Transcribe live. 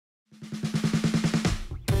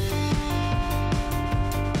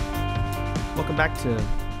back to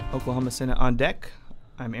Oklahoma Senate on Deck.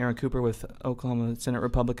 I'm Aaron Cooper with Oklahoma Senate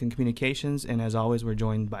Republican Communications, and as always, we're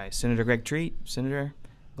joined by Senator Greg Treat. Senator,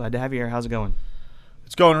 glad to have you here. How's it going?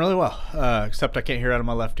 It's going really well, except I can't hear out of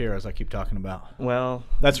my left ear as I keep talking about. Well,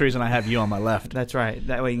 that's the reason I have you on my left. That's right.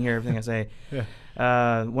 That way you can hear everything I say.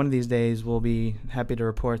 Yeah. One of these days, we'll be happy to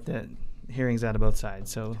report that hearings out of both sides,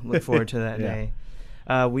 so look forward to that day.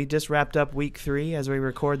 We just wrapped up week 3 as we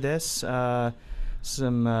record this.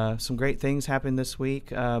 Some great things happened this week,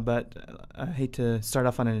 but I hate to start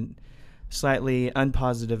off on a slightly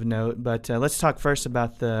unpositive note. But let's talk first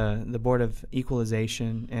about the Board of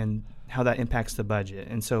Equalization and how that impacts the budget.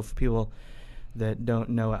 And so for people that don't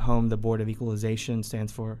know at home, the Board of Equalization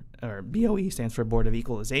stands for, or BOE stands for Board of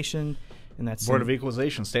Equalization. And that's Board of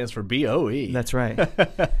Equalization stands for BOE. That's right.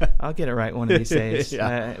 I'll get it right one of these days.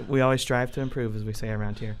 Yeah. We always strive to improve, as we say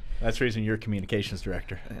around here. That's the reason you're communications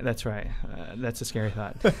director. That's right. That's a scary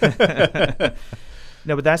thought.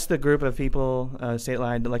 No, but that's the group of people,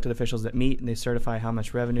 statewide elected officials that meet and they certify how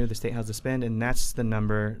much revenue the state has to spend, and that's the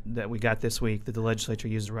number that we got this week that the legislature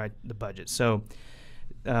used to write the budget. So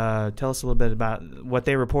tell us a little bit about what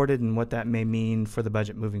they reported and what that may mean for the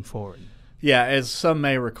budget moving forward. Yeah, as some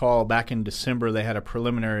may recall, back in December they had a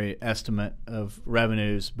preliminary estimate of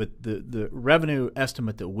revenues, but the revenue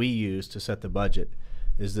estimate that we use to set the budget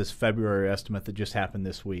is this February estimate that just happened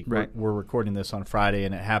this week. Right. We're recording this on Friday,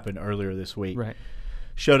 and it happened earlier this week. Right.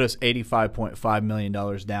 Showed us $85.5 million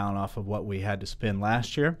down off of what we had to spend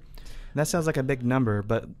last year. That sounds like a big number,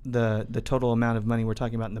 but the total amount of money we're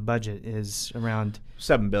talking about in the budget is around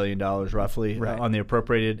 $7 billion roughly on the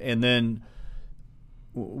appropriated. And then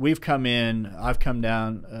I've come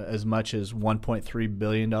down as much as $1.3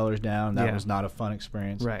 billion down. That was not a fun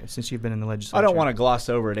experience. Right, since you've been in the legislature. I don't want to gloss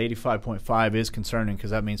over it. 85.5 is concerning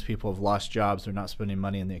because that means people have lost jobs. They're not spending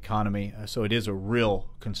money in the economy. So it is a real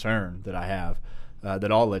concern that I have,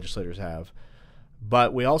 that all legislators have.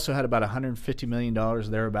 But we also had about $150 million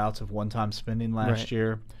thereabouts of one-time spending last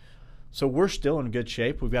year. So we're still in good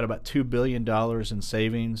shape. We've got about $2 billion in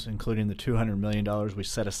savings, including the $200 million we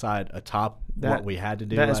set aside atop what we had to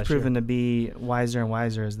do last year. That has proven to be wiser and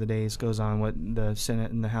wiser as the days goes on, what the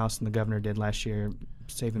Senate and the House and the governor did last year,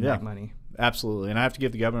 saving back money. Absolutely. And I have to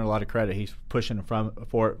give the governor a lot of credit. He's pushing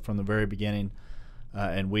for it from the very beginning,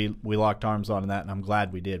 and we locked arms on that, and I'm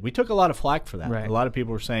glad we did. We took a lot of flack for that. Right. A lot of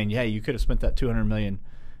people were saying, yeah, you could have spent that $200 million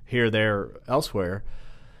here, there, elsewhere.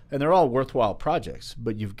 And they're all worthwhile projects,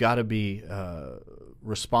 but you've got to be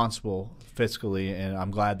responsible fiscally, and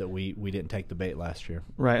I'm glad that we didn't take the bait last year.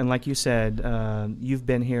 Right, and like you said, you've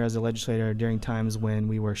been here as a legislator during times when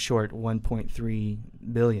we were short $1.3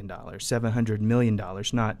 billion, $700 million,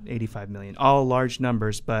 not $85 million. All large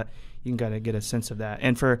numbers, but you got to get a sense of that.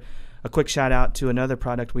 And for a quick shout-out to another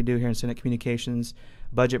product we do here in Senate Communications,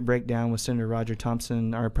 Budget Breakdown with Senator Roger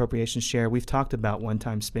Thompson, our appropriations chair. We've talked about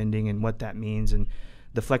one-time spending and what that means and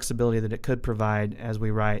the flexibility that it could provide as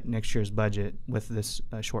we write next year's budget with this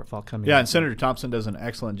shortfall coming. Yeah, and Senator Thompson does an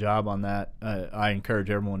excellent job on that. I encourage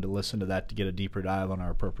everyone to listen to that to get a deeper dive on our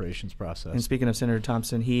appropriations process. And speaking of Senator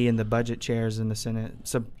Thompson, he and the budget chairs and the Senate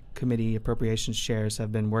subcommittee appropriations chairs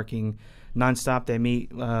have been working nonstop. They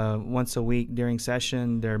meet once a week during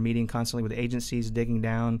session. They're meeting constantly with agencies, digging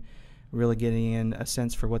down, really getting in a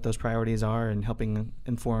sense for what those priorities are and helping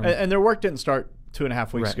inform. And their work didn't start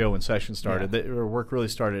 2.5 weeks ago when session started. Their work really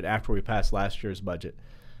started after we passed last year's budget.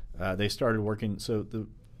 They started working. So the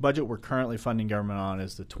budget we're currently funding government on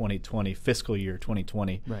is the 2020 fiscal year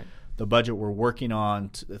 2020. Right. The budget we're working on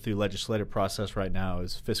through legislative process right now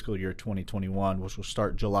is fiscal year 2021, which will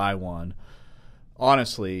start July 1.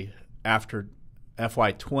 Honestly, after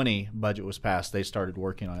FY20 budget was passed, they started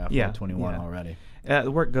working on FY21 already.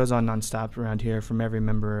 The work goes on nonstop around here from every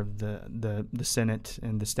member of the Senate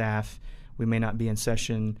and the staff. We may not be in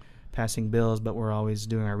session passing bills, but we're always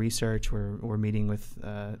doing our research. We're meeting with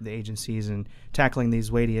the agencies and tackling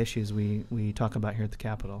these weighty issues we talk about here at the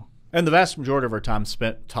Capitol. And the vast majority of our time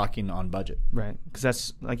spent talking on budget. Right, because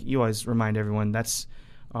that's, like you always remind everyone, that's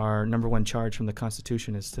our number one charge from the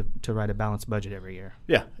Constitution is to write a balanced budget every year.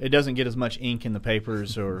 Yeah, it doesn't get as much ink in the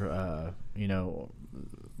papers or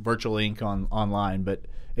virtual ink online, but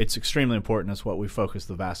it's extremely important. It's what we focus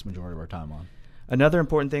the vast majority of our time on. Another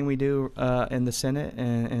important thing we do in the Senate,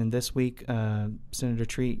 and this week Senator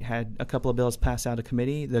Treat had a couple of bills pass out of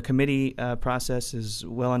committee. The committee process is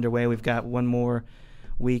well underway. We've got one more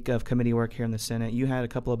week of committee work here in the Senate. You had a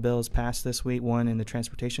couple of bills passed this week, one in the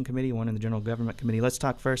Transportation Committee, one in the General Government Committee. Let's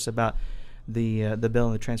talk first about the bill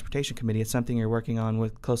in the Transportation Committee. It's something you're working on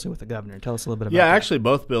closely with the governor. Tell us a little bit about that. Yeah, actually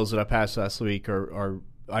both bills that I passed last week are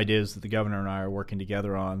ideas that the governor and I are working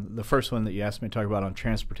together on. The first one that you asked me to talk about on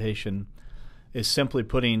transportation is simply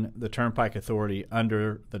putting the Turnpike Authority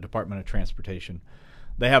under the Department of Transportation.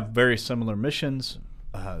 They have very similar missions,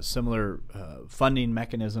 similar funding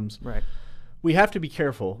mechanisms. Right. We have to be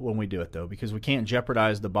careful when we do it, though, because we can't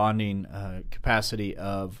jeopardize the bonding capacity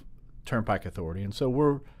of Turnpike Authority. And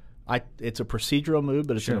so it's a procedural move,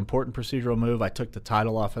 but it's an important procedural move. I took the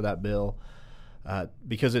title off of that bill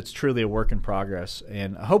because it's truly a work in progress,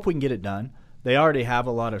 and I hope we can get it done. They already have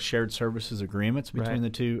a lot of shared services agreements between the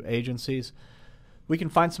two agencies. We can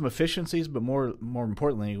find some efficiencies, but more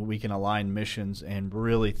importantly, we can align missions and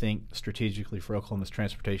really think strategically for Oklahoma's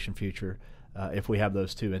transportation future if we have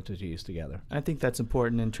those two entities together. I think that's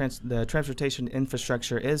important, and the transportation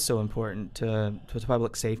infrastructure is so important to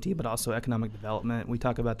public safety, but also economic development. We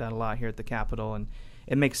talk about that a lot here at the Capitol, and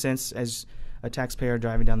it makes sense as a taxpayer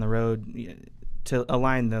driving down the road to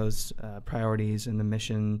align those priorities and the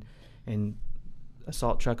mission. And a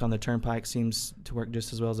salt truck on the turnpike seems to work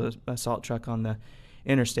just as well as a salt truck on the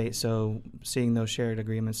interstate. So seeing those shared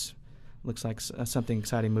agreements looks like something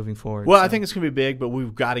exciting moving forward. Well, I think it's going to be big, but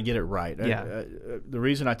we've got to get it right. Yeah. The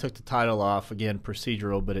reason I took the title off, again,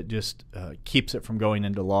 procedural, but it just keeps it from going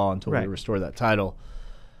into law until we restore that title.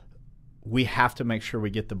 We have to make sure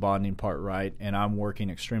we get the bonding part right, and I'm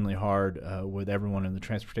working extremely hard with everyone in the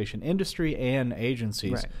transportation industry and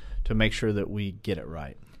agencies to make sure that we get it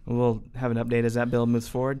right. We'll have an update as that bill moves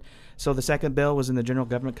forward. So the second bill was in the General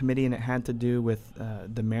Government Committee, and it had to do with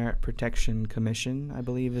the Merit Protection Commission, I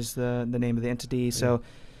believe is the name of the entity. So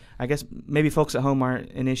I guess maybe folks at home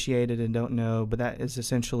aren't initiated and don't know, but that is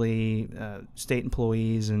essentially state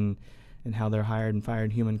employees and how they're hired and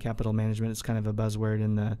fired. Human capital management is kind of a buzzword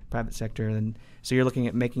in the private sector. And so you're looking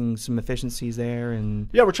at making some efficiencies there. And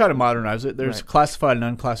yeah, we're trying to modernize it. There's classified and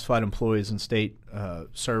unclassified employees in state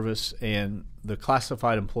service, and the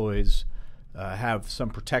classified employees have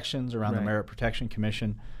some protections around the Merit Protection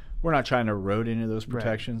Commission. We're not trying to erode any of those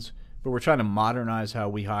protections, but we're trying to modernize how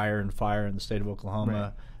we hire and fire in the state of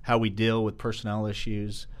Oklahoma, how we deal with personnel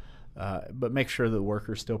issues, but make sure that the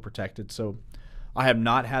worker is still protected. So I have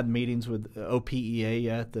not had meetings with OPEA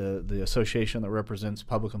yet, the association that represents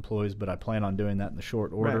public employees, but I plan on doing that in the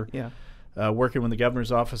short order. Working with the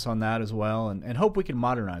governor's office on that as well, and hope we can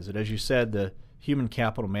modernize it. As you said, the human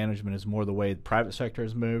capital management is more the way the private sector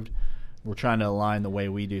has moved. We're trying to align the way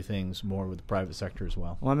we do things more with the private sector as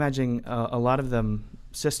well. Well, I'm imagining a lot of the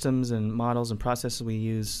systems and models and processes we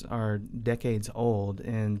use are decades old,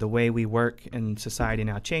 and the way we work in society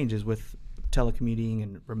now changes with telecommuting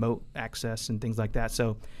and remote access and things like that.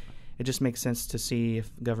 So it just makes sense to see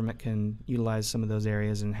if government can utilize some of those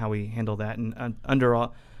areas and how we handle that. And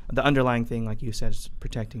the underlying thing, like you said, is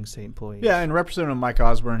protecting state employees. Yeah, and Representative Mike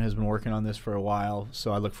Osborne has been working on this for a while,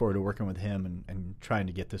 so I look forward to working with him and trying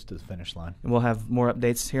to get this to the finish line. And we'll have more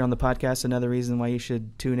updates here on the podcast. Another reason why you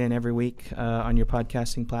should tune in every week on your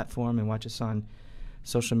podcasting platform and watch us on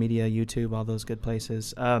social media, YouTube, all those good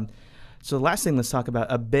places. So the last thing, let's talk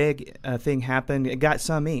about a big thing happened. It got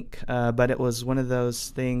some ink, but it was one of those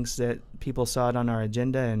things that people saw it on our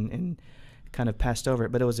agenda and kind of passed over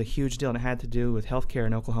it. But it was a huge deal, and it had to do with health care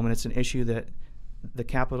in Oklahoma. And it's an issue that the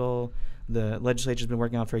Capitol, the legislature's been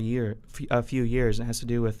working on for a few years, and it has to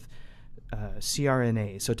do with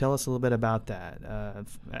CRNA. So tell us a little bit about that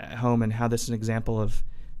at home and how this is an example of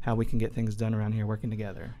how we can get things done around here working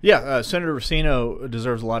together. Yeah, Senator Racino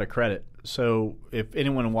deserves a lot of credit. So if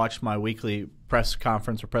anyone watched my weekly press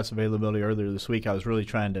conference or press availability earlier this week, I was really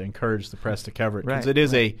trying to encourage the press to cover it because it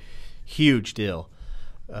is a huge deal.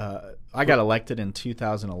 I got elected in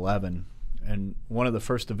 2011, and one of the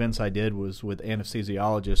first events I did was with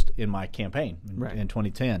anesthesiologists in my campaign in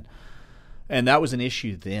 2010. And that was an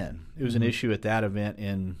issue then. It was an issue at that event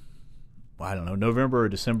in, I don't know, November or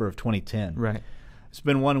December of 2010. Right. It's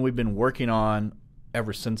been one we've been working on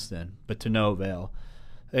ever since then, but to no avail.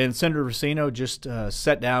 And Senator Racino just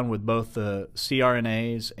sat down with both the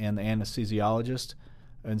CRNAs and the anesthesiologist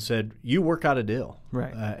and said, you work out a deal,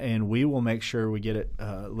 and we will make sure we get it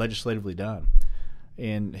legislatively done.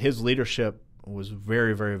 And his leadership was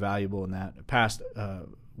very, very valuable in that. It passed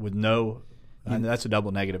with no and that's a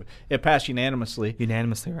double negative. It passed unanimously.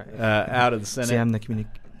 Unanimously, right. Out of the Senate. See, I'm the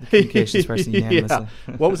communications person unanimously.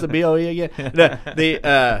 What was the BOE again?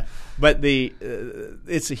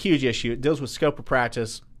 It's a huge issue. It deals with scope of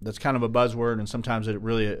practice. That's kind of a buzzword, and sometimes it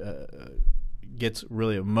really gets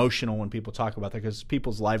really emotional when people talk about that because it's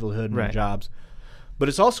people's livelihood and their jobs. But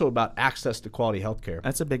it's also about access to quality health care.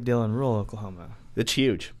 That's a big deal in rural Oklahoma. It's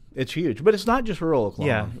huge. It's huge. But it's not just rural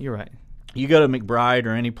Oklahoma. Yeah, you're right. You go to McBride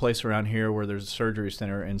or any place around here where there's a surgery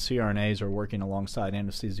center, and CRNAs are working alongside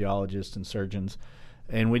anesthesiologists and surgeons.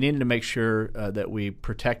 And we needed to make sure that we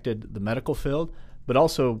protected the medical field, but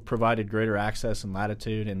also provided greater access and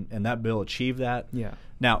latitude, and that bill achieved that. Yeah.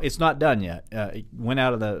 Now, it's not done yet. It went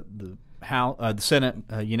out of the House, the Senate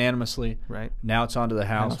unanimously. Right. Now it's on to the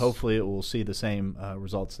House. Hopefully it will see the same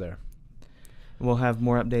results there. We'll have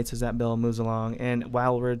more updates as that bill moves along. And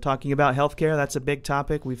while we're talking about healthcare, that's a big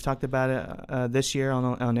topic. We've talked about it this year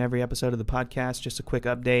on every episode of the podcast. Just a quick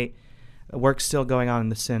update. Work's still going on in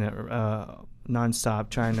the Senate nonstop,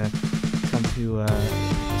 trying to come to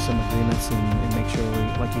some agreements and make sure we,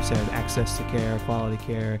 like you said, access to care, quality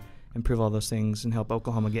care, improve all those things, and help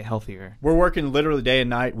Oklahoma get healthier. We're working literally day and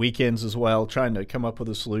night, weekends as well, trying to come up with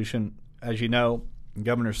a solution. As you know,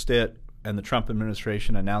 Governor Stitt and the Trump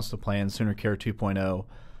administration announced a plan, Sooner Care 2.0,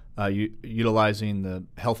 utilizing the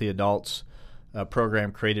Healthy Adults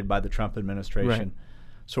program created by the Trump administration. Right.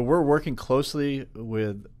 So we're working closely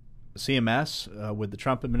with CMS, with the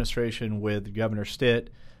Trump administration, with Governor Stitt,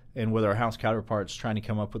 and with our House counterparts, trying to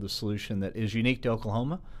come up with a solution that is unique to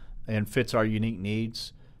Oklahoma and fits our unique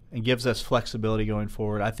needs and gives us flexibility going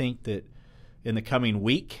forward. I think that in the coming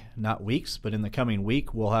week, not weeks, but in the coming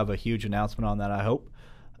week, we'll have a huge announcement on that, I hope,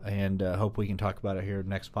 and hope we can talk about it here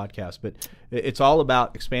next podcast. But it's all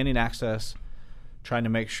about expanding access, trying to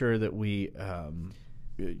make sure that we,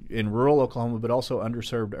 in rural Oklahoma, but also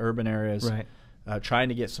underserved urban areas, Right. Trying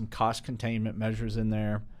to get some cost containment measures in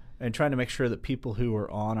there, and trying to make sure that people who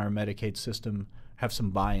are on our Medicaid system have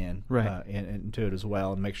some buy-in into it as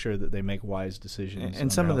well, and make sure that they make wise decisions.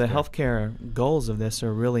 And some of the healthcare goals of this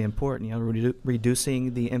are really important. You know,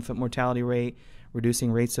 reducing the infant mortality rate,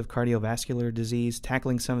 reducing rates of cardiovascular disease,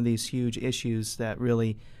 tackling some of these huge issues that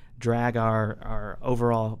really drag our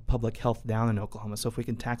overall public health down in Oklahoma. So if we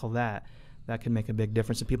can tackle that, that can make a big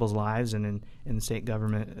difference in people's lives and in the state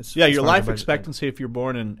government. Your life expectancy if you're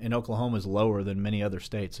born in Oklahoma is lower than many other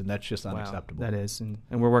states, and that's just unacceptable. That is, and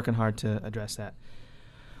we're working hard to address that.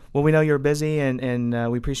 Well, we know you're busy,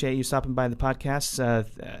 and we appreciate you stopping by the podcast.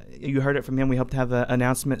 You heard it from him. We hope to have an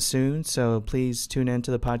announcement soon, so please tune in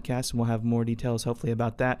to the podcast, and we'll have more details hopefully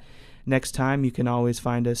about that. Next time, you can always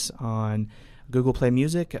find us on Google Play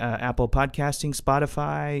Music, Apple Podcasting,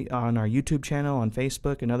 Spotify, on our YouTube channel, on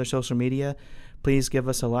Facebook, and other social media. Please give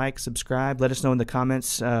us a like, subscribe. Let us know in the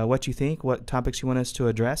comments what you think, what topics you want us to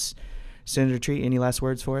address. Senator Treat, any last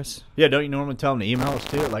words for us? Yeah, don't you normally tell them to email us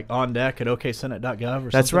too, like ondeck@oksenate.gov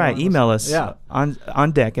or That's right. Email us yeah.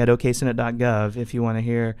 on deck at oksenate.gov if you want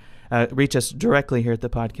to reach us directly here at the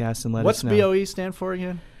podcast and let us know. What's BOE stand for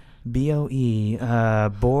again? BOE,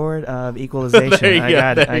 Board of Equalization. There you I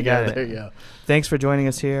got it. There you go. Thanks for joining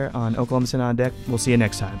us here on Oklahoma Senate on Deck. We'll see you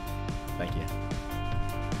next time.